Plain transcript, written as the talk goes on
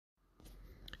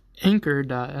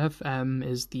Anchor.fm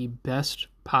is the best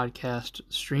podcast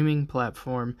streaming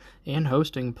platform and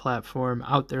hosting platform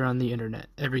out there on the internet.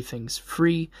 Everything's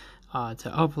free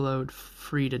to upload,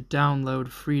 free to download,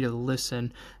 free to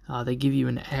listen. They give you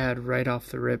an ad right off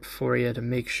the rip for you to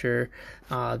make sure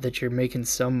that you're making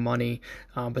some money.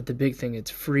 But the big thing,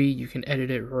 it's free. You can edit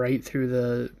it right through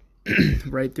the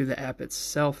right through the app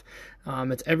itself.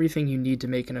 It's everything you need to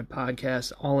make in a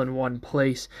podcast all in one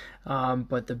place.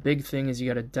 But the big thing is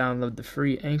you got to download the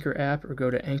free Anchor app or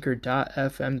go to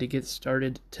anchor.fm to get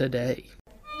started today.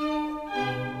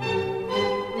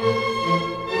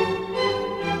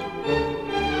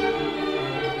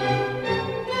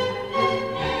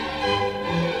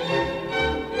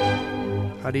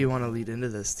 How do you want to lead into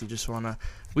this? Do you just want to...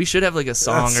 We should have like a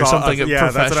song or something professional.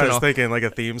 Yeah, that's what I was thinking, like a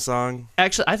theme song.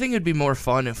 Actually, I think it'd be more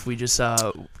fun if we just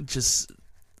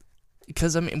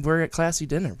because I mean we're at Classy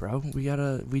Dinner, bro.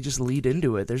 We just lead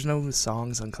into it. There's no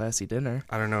songs on Classy Dinner.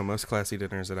 I don't know. Most classy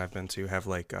dinners that I've been to have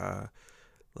like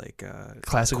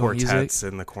classical quartets music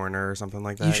in the corner or something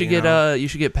like that. You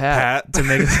should get Pat to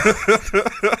make.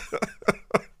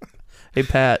 Hey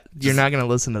Pat, you're not gonna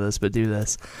listen to this, but do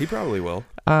this. He probably will.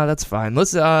 That's fine.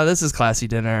 This is Classy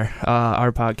Dinner,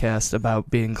 our podcast about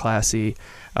being classy.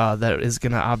 That is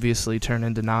gonna obviously turn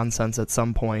into nonsense at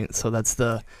some point. So that's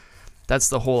the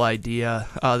whole idea.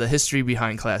 The history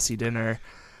behind Classy Dinner.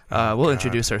 We'll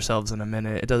introduce ourselves in a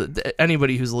minute.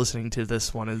 Anybody who's listening to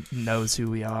this one knows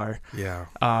who we are. Yeah.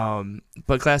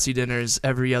 But Classy Dinners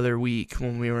every other week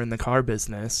when we were in the car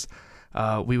business.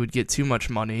 We would get too much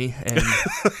money and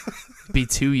be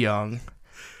too young,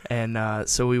 and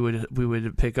so we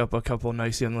would pick up a couple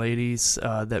nice young ladies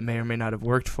that may or may not have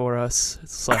worked for us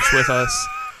 / with us,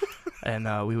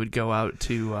 and we would go out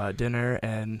to dinner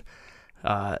and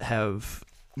have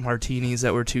martinis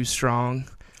that were too strong.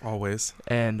 Always.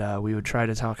 And we would try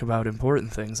to talk about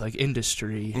important things like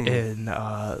industry and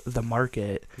the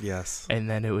market. Yes. And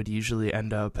then it would usually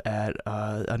end up at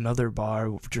another bar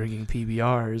drinking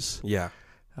PBRs. Yeah.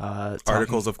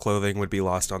 Articles of clothing would be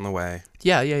lost on the way.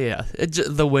 Yeah.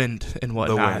 The wind and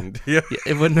whatnot. The wind. Yeah.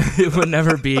 It would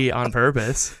never be on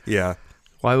purpose. Yeah.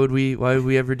 Why would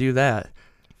we ever do that?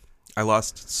 I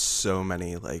lost so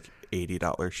many like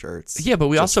 $80 shirts. Yeah, but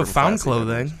we also found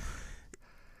clothing. Dinners.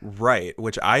 Right,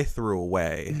 which I threw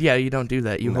away. Yeah, you don't do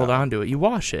that. You hold on to it. You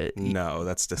wash it. No,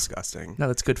 that's disgusting. No,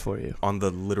 that's good for you. On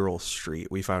the literal street.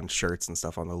 We found shirts and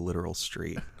stuff on the literal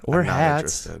street. Or I'm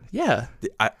hats. Not interested. Yeah.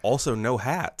 I also no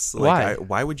hats. Why?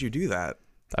 Why would you do that?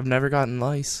 I've never gotten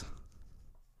lice.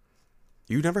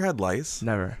 You never had lice?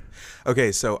 Never.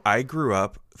 Okay, so I grew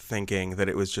up thinking that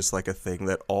it was just like a thing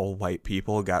that all white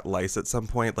people got lice at some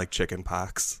point, like chicken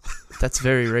pox. That's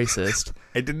very racist.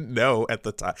 I didn't know at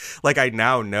the time. Like, I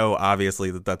now know, obviously,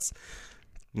 that that's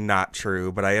not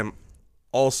true, but I am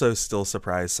also still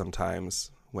surprised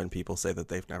sometimes when people say that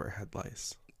they've never had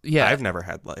lice. Yeah. I've never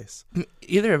had lice.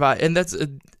 Either have I. And that's,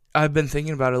 I've been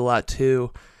thinking about it a lot,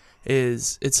 too,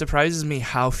 is it surprises me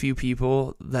how few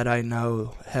people that I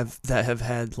know have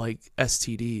had, like,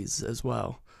 STDs as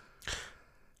well.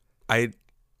 I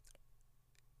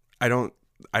don't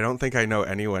think I know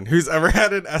anyone who's ever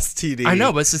had an STD. I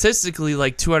know, but statistically,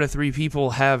 like 2 out of 3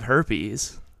 people have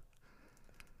herpes.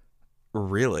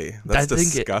 Really? That's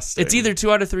disgusting. It's either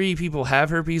 2 out of 3 people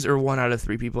have herpes or 1 out of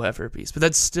 3 people have herpes. But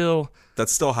that's still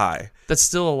high. That's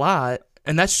still a lot,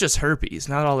 and that's just herpes,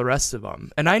 not all the rest of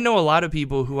them. And I know a lot of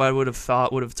people who I would have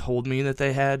thought would have told me that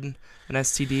they had an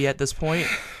STD at this point.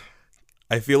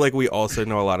 I feel like we also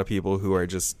know a lot of people who are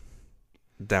just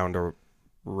down to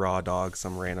raw dog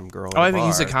some random girl. I haven't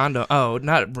used a condom. Oh,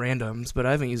 not randoms, but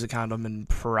I haven't used a condom in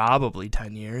probably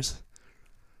 10 years.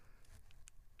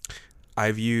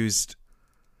 I've used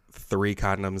 3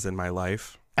 condoms in my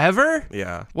life. Ever?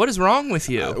 Yeah. What is wrong with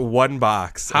you? 1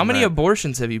 box. How many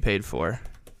abortions have you paid for?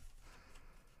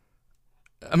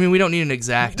 I mean, we don't need an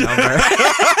exact number.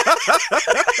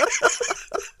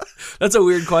 That's a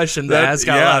weird question to ask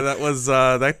out loud. That was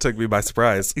that took me by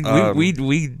surprise.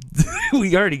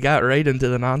 We already got right into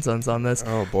the nonsense on this.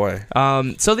 Oh boy.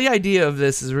 So the idea of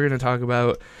this is we're going to talk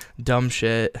about dumb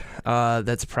shit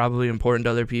that's probably important to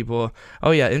other people.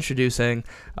 Oh yeah, introducing.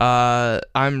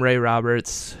 I'm Ray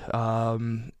Roberts.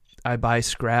 I buy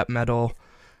scrap metal.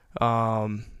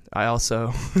 I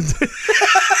also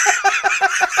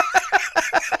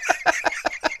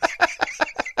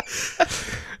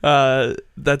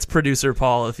that's producer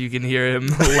Paul, if you can hear him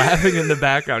laughing in the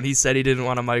background. He said he didn't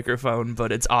want a microphone,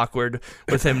 but it's awkward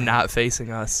with him not facing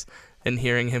us and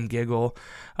hearing him giggle.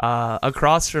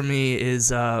 Across from me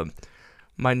is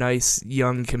my nice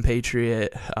young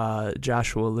compatriot,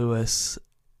 Joshua Lewis.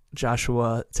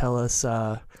 Joshua, tell us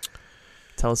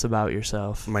Tell us about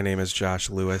yourself. My name is Josh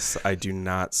Lewis. I do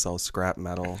not sell scrap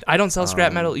metal. I don't sell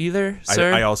scrap metal either,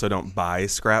 sir. I also don't buy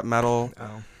scrap metal.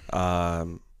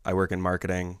 Oh. I work in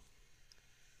marketing.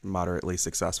 Moderately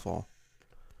successful.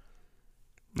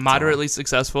 Moderately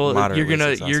successful.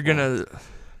 Moderately You're gonna.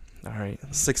 All right.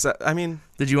 Success. I mean,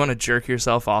 did you want to jerk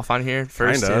yourself off on here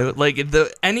first kinda. too? Like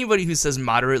anybody who says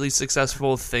moderately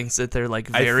successful thinks that they're like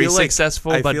I very feel like-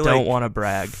 successful, I but feel don't like want to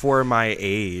brag. for my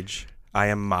age, I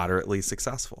am moderately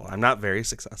successful. I'm not very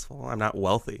successful. I'm not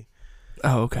wealthy.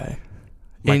 Oh, okay.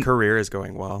 My career is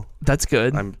going well. That's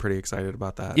good. I'm pretty excited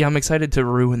about that. Yeah, I'm excited to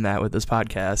ruin that with this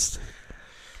podcast.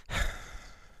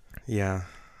 Yeah.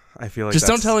 I feel like just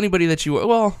don't tell anybody that you.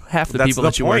 Well, half the That's people the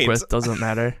that you work point. with doesn't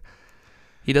matter.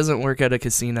 He doesn't work at a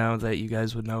casino that you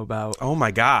guys would know about. Oh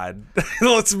my God.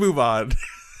 Let's move on.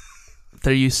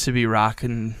 There used to be rock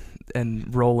and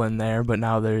rolling there, but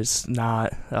now there's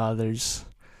not. There's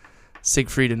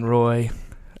Siegfried and Roy.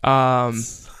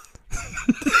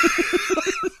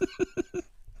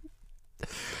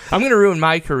 I'm going to ruin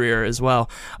my career as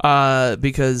well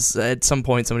because at some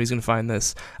point somebody's going to find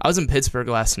this. I was in Pittsburgh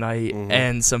last night,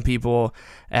 and some people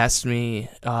asked me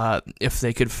if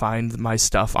they could find my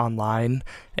stuff online.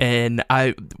 And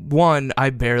I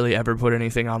barely ever put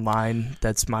anything online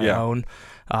that's my own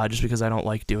just because I don't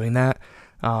like doing that.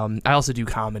 I also do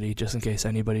comedy just in case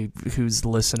anybody who's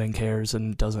listening cares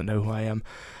and doesn't know who I am.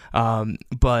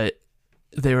 But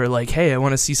they were like, hey, I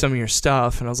want to see some of your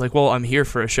stuff. And I was like, well, I'm here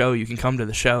for a show. You can come to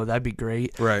the show. That'd be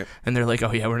great. Right. And they're like,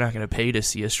 oh, yeah, we're not going to pay to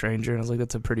see a stranger. And I was like,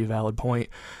 that's a pretty valid point.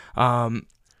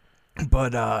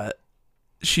 But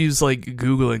she's like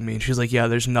Googling me. And she's like, yeah,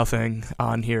 there's nothing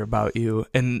on here about you.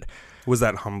 And was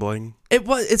that humbling?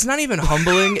 It's not even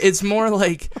humbling. It's more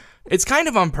like, it's kind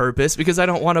of on purpose because I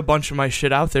don't want a bunch of my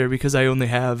shit out there because I only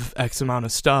have X amount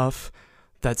of stuff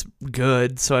that's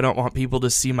good, so I don't want people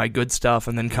to see my good stuff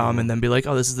and then come and then be like,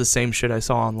 oh, this is the same shit I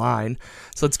saw online.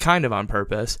 So it's kind of on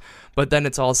purpose. But then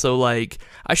it's also like,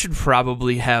 I should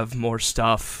probably have more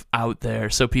stuff out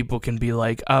there so people can be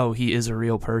like, oh, he is a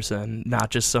real person, not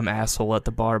just some asshole at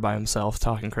the bar by himself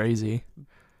talking crazy.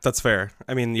 That's fair.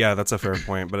 I mean, yeah, that's a fair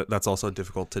point, but that's also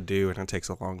difficult to do, and it takes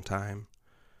a long time.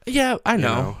 Yeah, I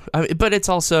know. But it's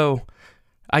also...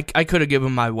 I could have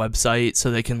given my website so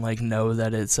they can like know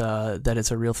that it's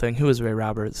a real thing. Who is Ray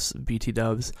Roberts? BT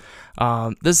Dubs.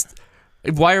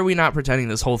 Why are we not pretending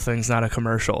this whole thing's not a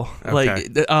commercial? Okay.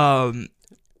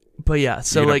 But yeah.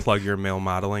 So you gonna like, plug your male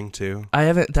modeling too. I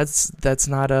haven't. It's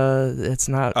not.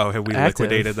 Oh, have we active.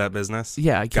 liquidated that business?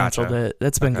 Yeah, I canceled Gotcha. it.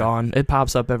 It's been gone. It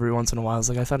pops up every once in a while. It's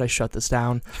like I thought I shut this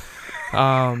down.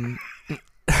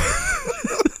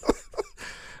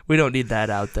 We don't need that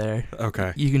out there.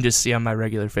 Okay. You can just see on my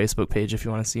regular Facebook page if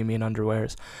you want to see me in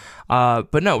underwears.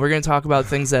 But no, we're going to talk about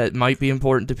things that might be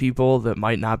important to people, that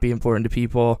might not be important to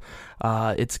people.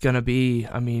 It's going to be,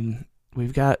 I mean,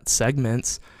 we've got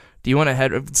segments. Do you want to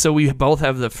head? So we both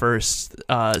have the first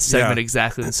segment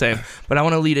exactly the same, but I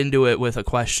want to lead into it with a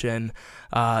question,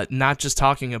 not just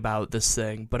talking about this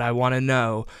thing, but I want to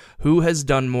know who has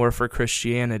done more for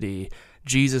Christianity,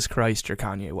 Jesus Christ or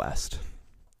Kanye West?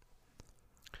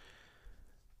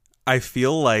 I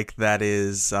feel like that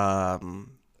is that's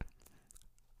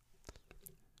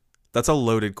a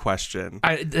loaded question.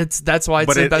 That's why it's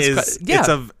but the it best. is,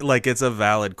 Yeah, it's a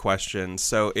valid question.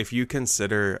 So if you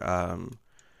consider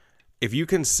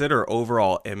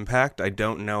overall impact, I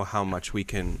don't know how much we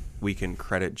can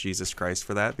credit Jesus Christ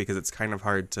for that, because it's kind of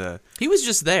hard to. He was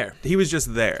just there. He was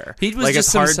just there. He was like, just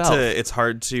it's hard himself. It's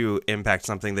hard to impact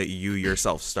something that you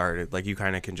yourself started. Like, you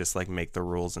kind of can just like make the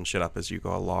rules and shit up as you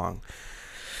go along.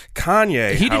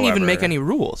 Kanye, he didn't even however, make any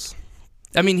rules.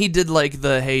 I mean, he did like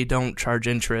the hey, don't charge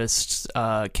interest,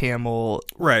 camel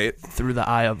right through the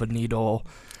eye of a needle.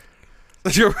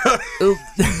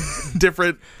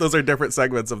 Different. Those are different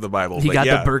segments of the Bible. He but got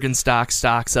yeah. the Birkenstock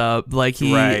stocks up, like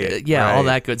he, Right, all right.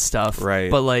 that good stuff.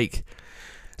 Right. But like,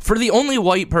 for the only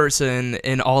white person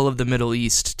in all of the Middle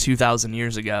East 2,000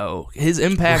 years ago, his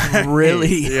impact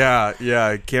really.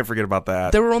 Yeah. Can't forget about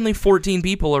that. There were only 14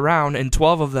 people around, and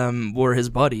 12 of them were his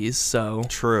buddies. So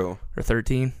True. or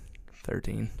 13.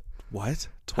 What?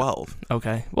 12.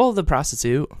 Okay. Well, the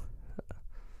prostitute.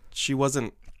 She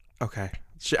wasn't. Okay.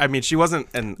 She wasn't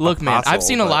an Look, man, apostle, I've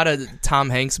seen a but- lot of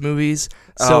Tom Hanks movies,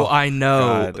 so Oh, I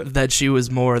know God. that she was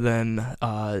more than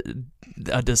a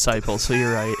disciple. So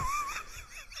you're right.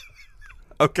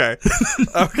 Okay.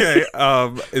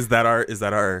 Is that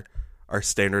our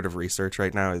standard of research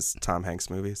right now? Is Tom Hanks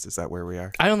movies? Is that where we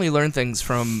are? I only learn things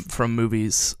from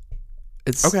movies.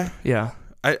 It's Okay. Yeah.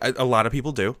 A lot of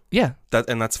people do Yeah. that,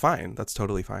 and that's fine. That's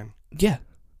totally fine. Yeah.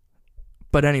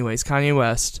 But anyways, Kanye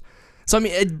West. So, I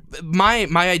mean,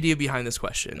 my idea behind this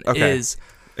question is...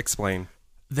 Explain.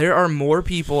 There are more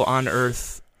people on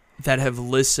Earth that have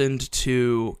listened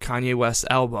to Kanye West's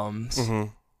albums,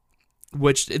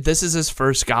 which this is his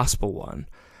first gospel one,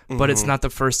 but it's not the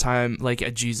first time, like,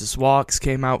 a Jesus Walks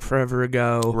came out forever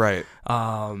ago. Right.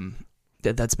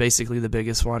 That's basically the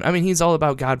biggest one. I mean, he's all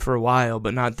about God for a while,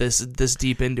 but not this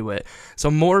deep into it. So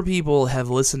more people have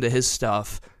listened to his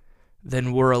stuff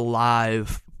than were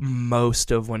alive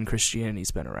most of when Christianity's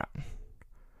been around.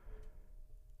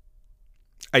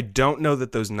 I don't know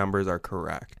that those numbers are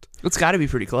correct. It's got to be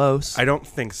pretty close. I don't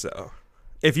think so.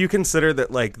 If you consider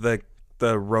that, like, the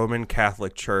Roman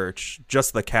Catholic Church,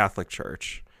 just the Catholic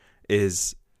Church,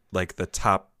 is like the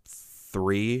top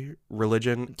 3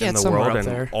 religion in the world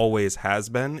and always has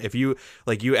been. If you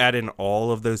add in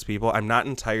all of those people, I'm not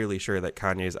entirely sure that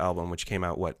Kanye's album, which came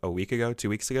out a week ago, 2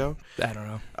 weeks ago, I don't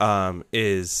know,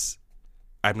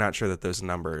 I'm not sure that those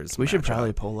numbers. We should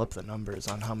probably pull up the numbers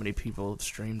on how many people have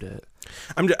streamed it.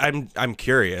 I'm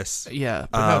curious. Yeah,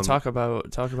 but no, talk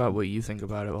about what you think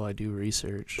about it while I do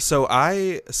research. So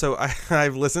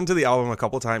I've listened to the album a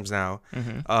couple times now,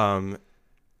 in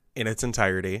its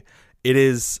entirety.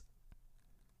 It's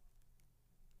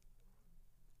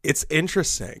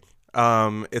interesting.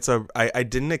 I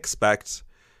didn't expect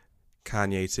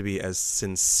Kanye to be as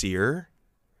sincere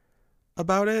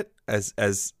about it as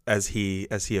he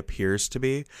appears to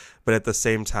be, but at the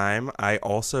same time, I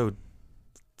also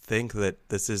think that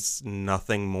this is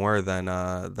nothing more than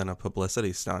a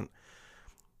publicity stunt.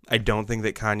 I don't think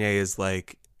that Kanye is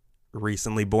like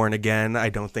recently born again. I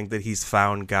don't think that he's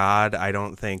found God. I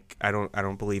don't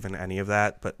believe in any of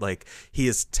that, but like he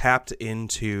has tapped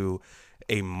into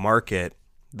a market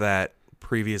that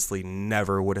previously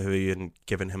never would have even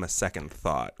given him a second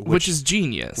thought, which is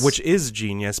genius. Which is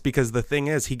genius, because the thing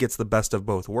is, he gets the best of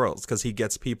both worlds, because he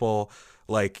gets people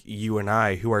like you and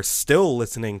I who are still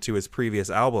listening to his previous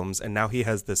albums, and now he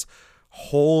has this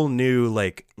whole new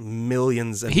like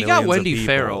millions and he millions got Wendy of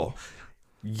people. Farrell.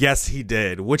 Yes, he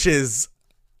did, which is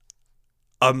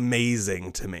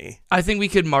amazing to me. I think we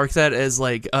could mark that as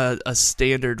like a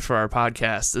standard for our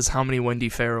podcast, is how many Wendy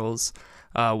Farrells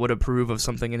would approve of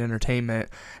something in entertainment,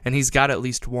 and he's got at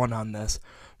least one on this.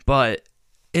 But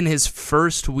in his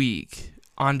first week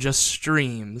on just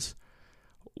streams,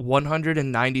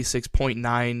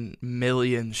 196.9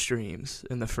 million streams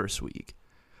in the first week.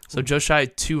 So just shy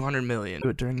of 200 million. Do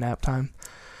it during nap time.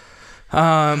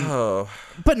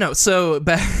 But no, so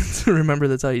back to Remember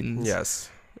the Titans. Yes.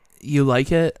 You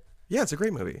like it? Yeah, it's a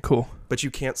great movie. Cool. But you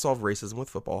can't solve racism with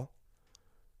football.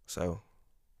 So.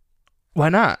 Why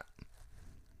not?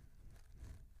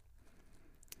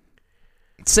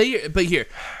 Say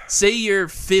you're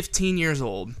 15 years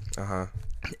old.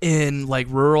 In like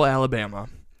rural Alabama.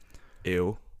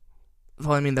 Ew.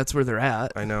 Well, I mean, that's where they're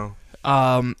at. I know.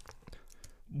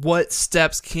 What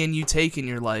steps can you take in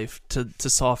your life to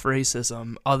solve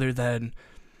racism other than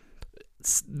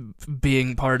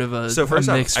being part of a mixed football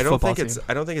team?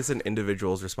 I don't think it's an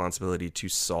individual's responsibility to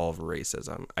solve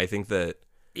racism. I think that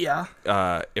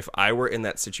if I were in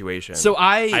that situation,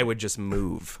 I would just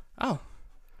move. Oh.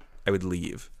 I would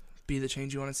leave. Be the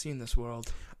change you want to see in this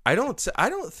world. I don't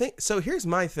think so. Here's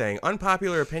my thing.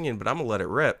 Unpopular opinion, but I'm gonna let it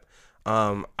rip.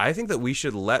 I think that we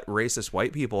should let racist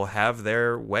white people have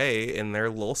their way in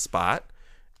their little spot,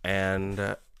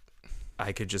 and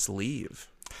I could just leave.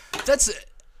 That's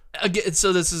again.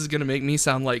 So this is gonna make me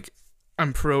sound like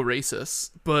I'm pro-racist,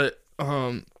 but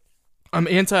I'm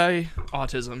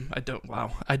anti-autism. I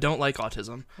don't like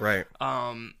autism. Right.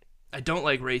 I don't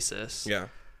like racist. Yeah.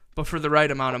 But for the right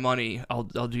amount of money, I'll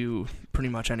do pretty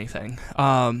much anything.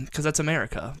 Because that's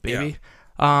America, baby.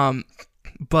 Yeah.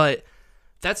 But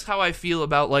that's how I feel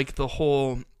about like the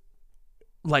whole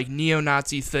like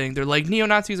neo-Nazi thing. They're like,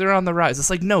 neo-Nazis are on the rise. It's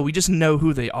like, no, we just know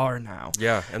who they are now.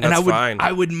 Yeah, and that's fine.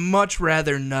 I would much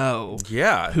rather know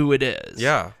who it is.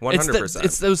 Yeah, 100%.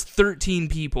 It's those 13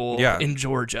 people in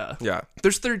Georgia. Yeah.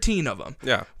 There's 13 of them.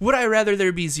 Yeah. Would I rather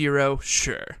there be 0?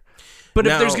 Sure. But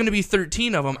if there's going to be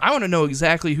 13 of them, I want to know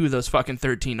exactly who those fucking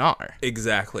 13 are.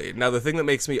 Exactly. Now, the thing that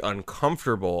makes me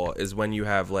uncomfortable is when you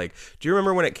have, like, do you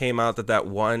remember when it came out that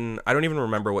one, I don't even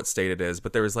remember what state it is,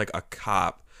 but there was, like, a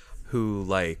cop who,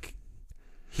 like,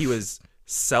 he was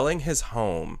selling his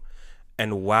home,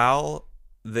 and while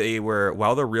the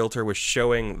realtor was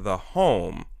showing the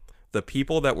home, the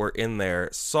people that were in there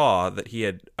saw that he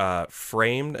had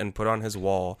framed and put on his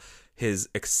wall his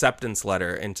acceptance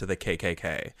letter into the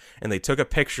KKK, and they took a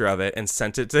picture of it and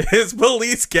sent it to his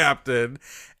police captain,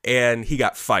 and he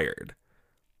got fired.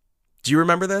 Do you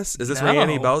remember this? Is this ringing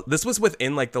any bells? This was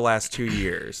within like the last 2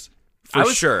 years.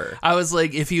 sure. I was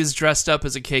like, if he was dressed up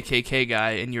as a KKK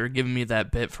guy and you were giving me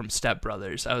that bit from Step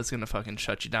Brothers, I was gonna fucking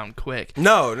shut you down quick.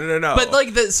 No. But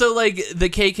like the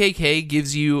KKK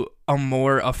gives you a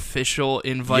more official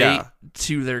invite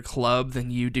to their club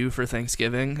than you do for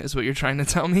Thanksgiving, is what you're trying to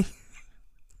tell me?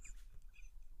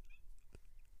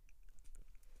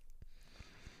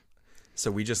 So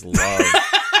we just love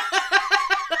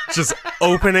just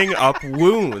opening up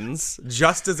wounds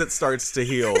just as it starts to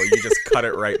heal. You just cut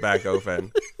it right back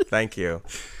open. Thank you.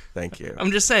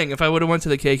 I'm just saying, if I would have went to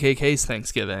the KKK's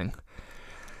Thanksgiving,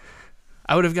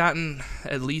 I would have gotten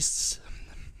at least...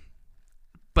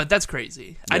 But that's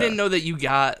crazy. Yeah. I didn't know that you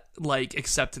got, like,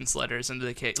 acceptance letters into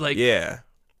the K... Like, yeah.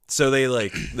 So they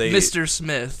Mr.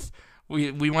 Smith...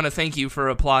 We want to thank you for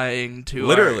applying to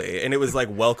literally, and it was like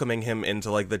welcoming him into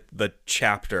like the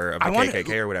chapter of the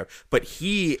KKK or whatever. But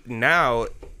he now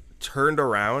turned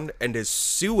around and is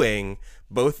suing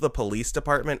both the police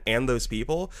department and those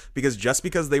people because just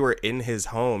because they were in his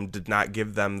home did not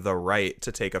give them the right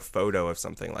to take a photo of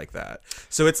something like that.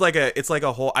 So it's like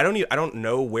a whole. I don't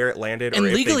know where it landed. And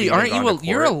or legally, if aren't you?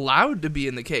 You're allowed to be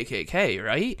in the KKK,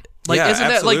 right? Like, yeah, isn't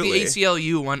absolutely. that like the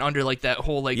ACLU went under like that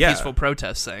whole like peaceful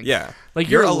protest thing? Yeah, like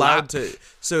you're allowed to.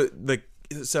 So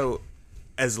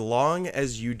as long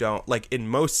as you don't, like, in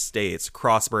most states,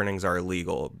 cross burnings are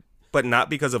illegal, but not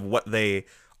because of what they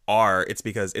are. It's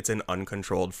because it's an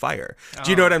uncontrolled fire.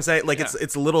 Do you know what I'm saying? Like,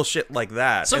 it's little shit like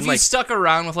that. So and if you stuck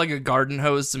around with like a garden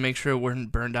hose to make sure it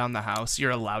wouldn't burn down the house,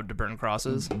 you're allowed to burn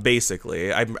crosses?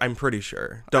 Basically, I'm pretty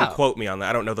sure. Don't quote me on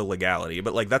that. I don't know the legality,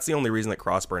 but like that's the only reason that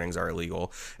cross burnings are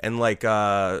illegal. And like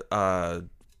okay,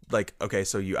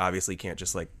 so you obviously can't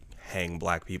just like hang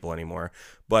black people anymore,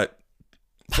 but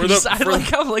I like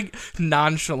how like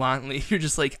nonchalantly you're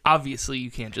just like, obviously you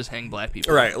can't just hang black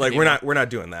people, right? Like we're not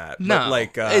doing that. No, but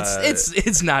like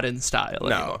it's not in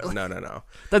style anymore. No.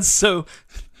 That's so.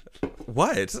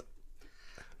 What? It's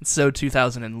so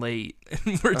 2000 and late.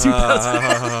 We're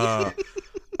 2000.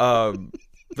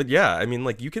 But yeah, I mean,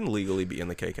 like you can legally be in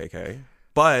the KKK,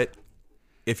 but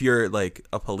if you're like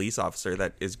a police officer,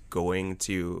 that is going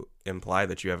to imply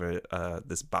that you have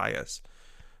this bias.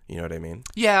 You know what I mean?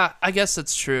 Yeah, I guess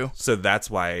that's true. So that's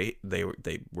why they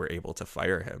were able to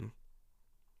fire him.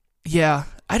 Yeah,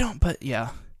 I don't. But yeah.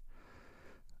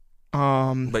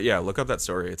 But yeah, look up that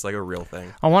story. It's like a real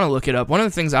thing. I want to look it up. One of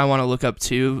the things I want to look up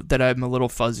too that I'm a little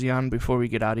fuzzy on before we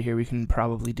get out of here, we can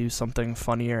probably do something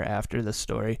funnier after this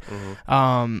story.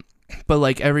 Mm-hmm. But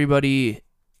like everybody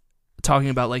talking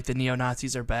about like the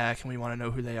neo-Nazis are back and we want to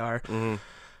know who they are. Mm-hmm.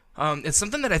 It's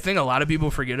something that I think a lot of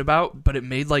people forget about, but it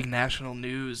made like national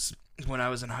news when I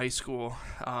was in high school.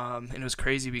 And it was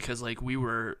crazy because like we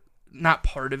were not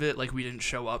part of it, like we didn't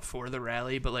show up for the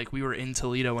rally, but like we were in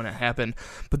Toledo when it happened.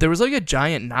 But there was like a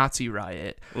giant Nazi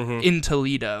riot in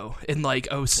Toledo in like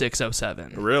 06,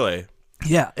 07. Really?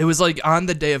 Yeah, it was like on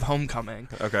the day of homecoming.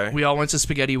 Okay. We all went to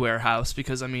Spaghetti Warehouse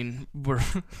because, I mean, we're...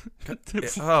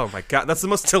 Oh my God, that's the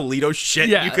most Toledo shit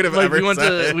you could have ever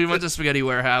said. We went to Spaghetti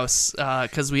Warehouse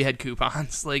because we had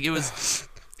coupons. Like, it was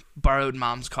borrowed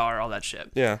mom's car, all that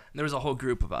shit. Yeah. And there was a whole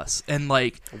group of us. And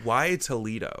like... Why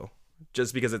Toledo?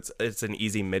 Just because it's an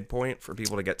easy midpoint for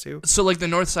people to get to? So, like, the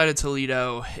north side of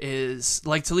Toledo is...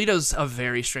 Like, Toledo's a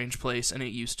very strange place, and it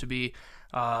used to be,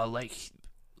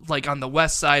 like on the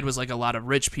west side was like a lot of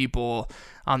rich people.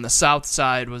 On the south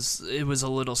side was a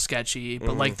little sketchy,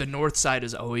 but like the north side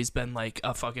has always been like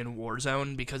a fucking war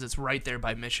zone because it's right there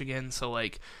by Michigan. So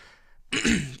like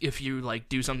if you like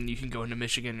do something, you can go into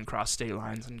Michigan and cross state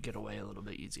lines and get away a little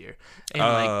bit easier.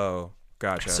 And,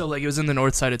 gotcha. So like it was in the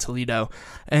north side of Toledo,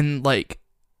 and like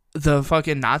the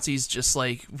fucking Nazis just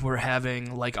like were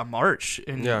having like a march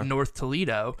in North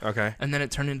Toledo. Okay. And then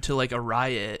it turned into like a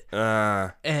riot.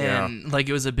 And like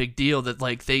it was a big deal that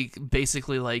like they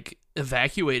basically like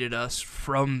evacuated us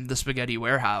from the Spaghetti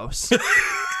Warehouse.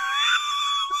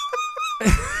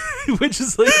 Which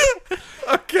is like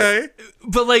okay.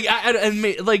 But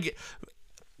like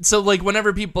so, like,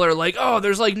 whenever people are like, oh,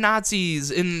 there's, like,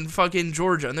 Nazis in fucking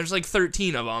Georgia, and there's, like,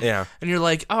 13 of them. Yeah. And you're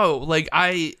like, oh, like,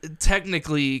 I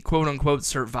technically, quote-unquote,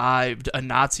 survived a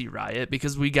Nazi riot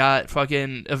because we got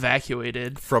fucking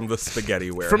evacuated. From the Spaghetti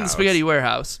Warehouse. From the Spaghetti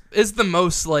Warehouse. It's the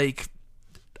most, like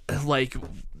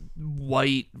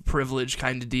white privilege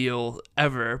kind of deal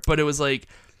ever. But it was, like,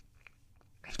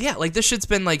 yeah, like, this shit's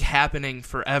been, like, happening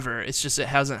forever. It's just it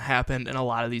hasn't happened in a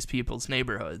lot of these people's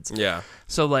neighborhoods. Yeah.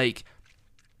 So, like...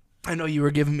 I know you were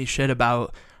giving me shit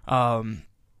about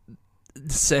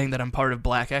saying that I'm part of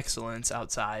Black Excellence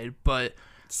outside, but...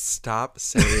 Stop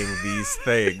saying these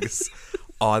things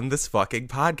on this fucking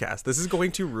podcast. This is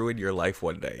going to ruin your life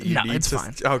one day. It's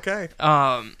fine. Okay.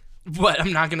 What?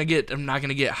 I'm not gonna get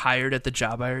hired at the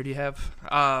job I already have.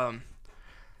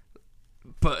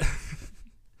 But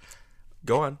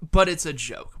Go on. but it's a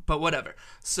joke. But whatever.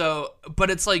 So, but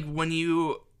it's like when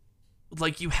you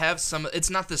have some, it's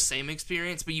not the same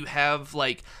experience, but you have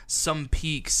like some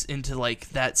peeks into like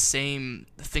that same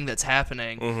thing that's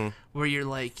happening where you're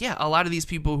like, yeah, a lot of these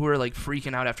people who are like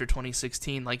freaking out after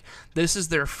 2016, like this is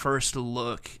their first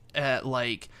look at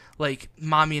like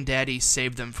mommy and daddy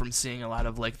saved them from seeing a lot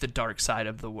of like the dark side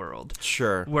of the world.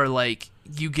 Sure. Where like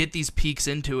you get these peeks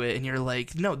into it and you're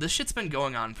like, no, this shit's been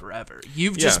going on forever.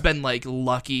 You've just been like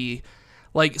lucky.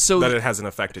 Like, so that it hasn't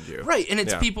affected you. Right, and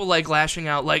it's people like lashing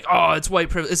out like, oh, it's white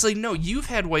privilege. It's like, no, you've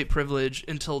had white privilege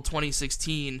until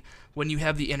 2016 when you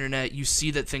have the internet, you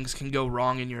see that things can go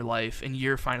wrong in your life, and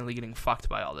you're finally getting fucked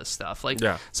by all this stuff. Like,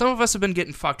 some of us have been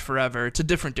getting fucked forever to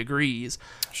different degrees.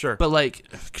 Sure. But like,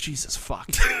 Jesus fuck.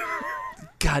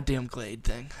 Goddamn Glade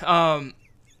thing.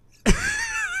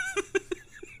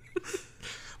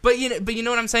 But you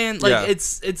know what I'm saying? Like,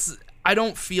 it's I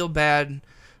don't feel bad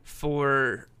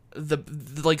for the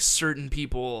like certain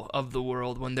people of the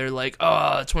world when they're like,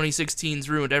 oh, 2016's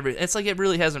ruined everything. It's like, it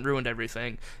really hasn't ruined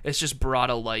everything. It's just brought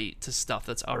a light to stuff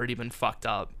that's already been fucked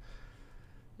up,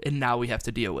 and now we have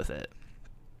to deal with it.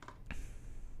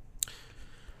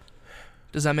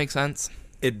 Does that make sense?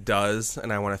 It does,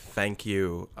 and I want to thank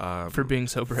you for being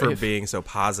so brave, for being so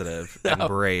positive and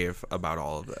brave about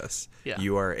all of this. Yeah.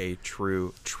 You are a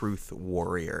true truth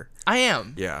warrior. I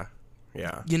am. Yeah.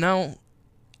 You know,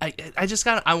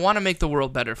 I want to make the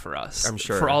world better for us. I'm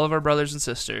sure. For all of our brothers and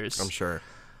sisters. I'm sure.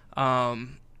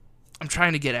 I'm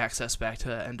trying to get access back to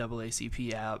the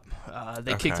NAACP app.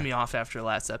 They kicked me off after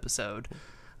last episode.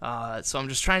 So I'm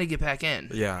just trying to get back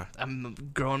in. Yeah. I'm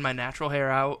growing my natural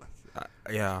hair out.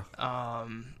 Yeah.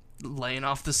 Laying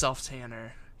off the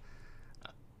self-tanner.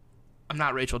 I'm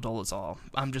not Rachel Dolezal.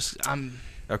 I'm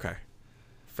Okay.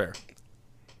 Fair.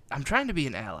 I'm trying to be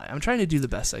an ally. I'm trying to do the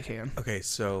best I can. Okay,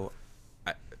 so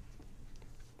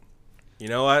you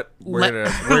know what? We're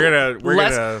gonna loop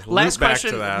back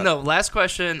to that. No, last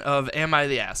question of am I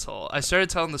the asshole? I started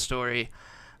telling the story.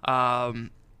 Some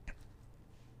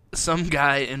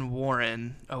guy in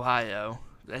Warren, Ohio,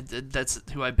 that's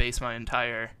who I base my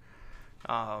entire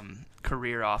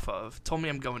career off of, told me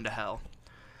I'm going to hell.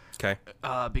 Okay.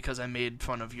 Because I made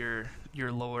fun of your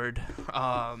Lord.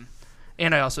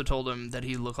 And I also told him that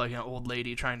he looked like an old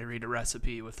lady trying to read a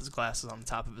recipe with his glasses on the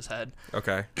top of his head.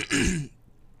 Okay.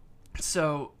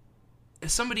 So, if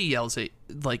somebody yells at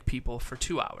like people for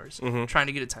 2 hours trying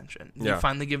to get attention, you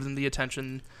finally give them the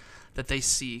attention that they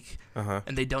seek,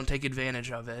 and they don't take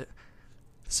advantage of it.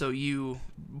 So you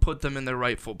put them in their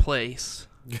rightful place.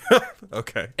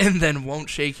 Okay. And then won't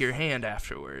shake your hand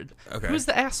afterward. Okay. Who's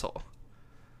the asshole?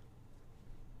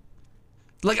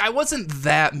 Like, I wasn't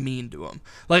that mean to him.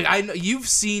 Like, you've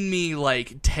seen me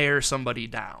like tear somebody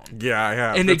down. Yeah, I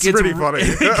have. And it's pretty funny.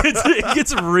 It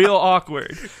gets real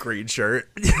awkward. Green shirt.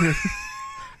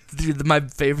 Dude, my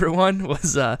favorite one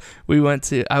was I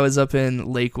was up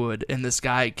in Lakewood, and this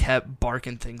guy kept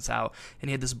barking things out, and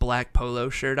he had this black polo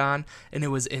shirt on, and it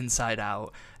was inside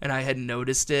out, and I had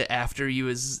noticed it after he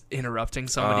was interrupting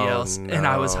somebody else, and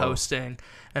I was hosting,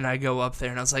 and I go up there,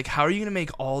 and I was like, how are you going to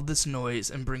make all this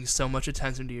noise and bring so much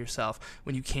attention to yourself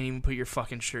when you can't even put your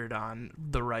fucking shirt on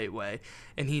the right way?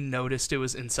 And he noticed it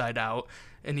was inside out,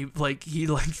 and he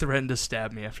threatened to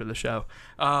stab me after the show.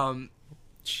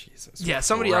 Jesus. Yeah,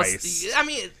 somebody Christ. else. I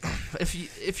mean,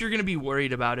 if you're gonna be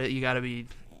worried about it, you gotta be.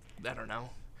 I don't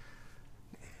know.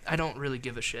 I don't really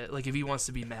give a shit. Like, if he wants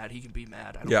to be mad, he can be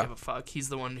mad. I don't give a fuck. He's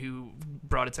the one who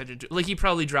brought attention to. Like, he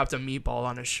probably dropped a meatball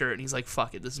on his shirt, and he's like,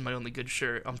 "Fuck it, this is my only good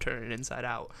shirt. I'm turning it inside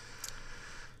out."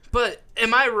 But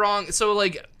am I wrong? So,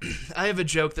 like, I have a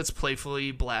joke that's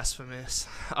playfully blasphemous.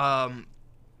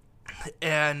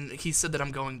 And he said that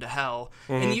I'm going to hell.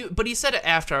 But he said it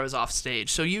after I was off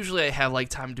stage. So usually I have like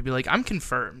time to be like, I'm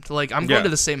confirmed. Like, I'm going to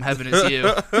the same heaven as you.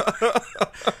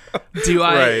 Do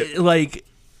I like?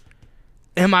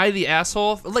 Am I the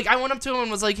asshole? Like, I went up to him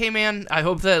and was like, hey man, I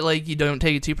hope that like you don't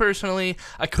take it too personally.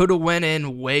 I could have went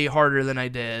in way harder than I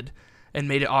did and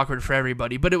made it awkward for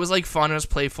everybody. But it was like fun. It was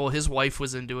playful. His wife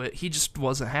was into it. He just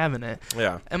wasn't having it.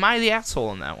 Yeah. Am I the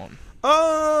asshole in that one?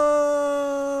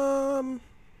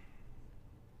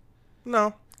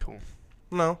 No. Cool.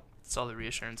 No. That's all the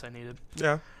reassurance I needed.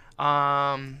 Yeah.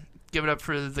 Give it up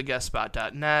for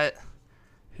theguestspot.net,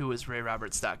 who is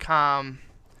rayroberts.com.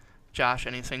 Josh,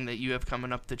 anything that you have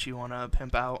coming up that you want to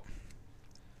pimp out?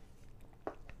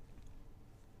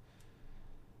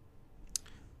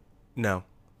 No.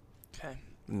 Okay.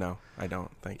 No, I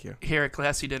don't. Thank you. Here at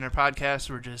Classy Dinner Podcast,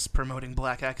 we're just promoting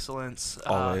black excellence.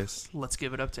 Always. Let's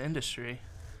give it up to industry.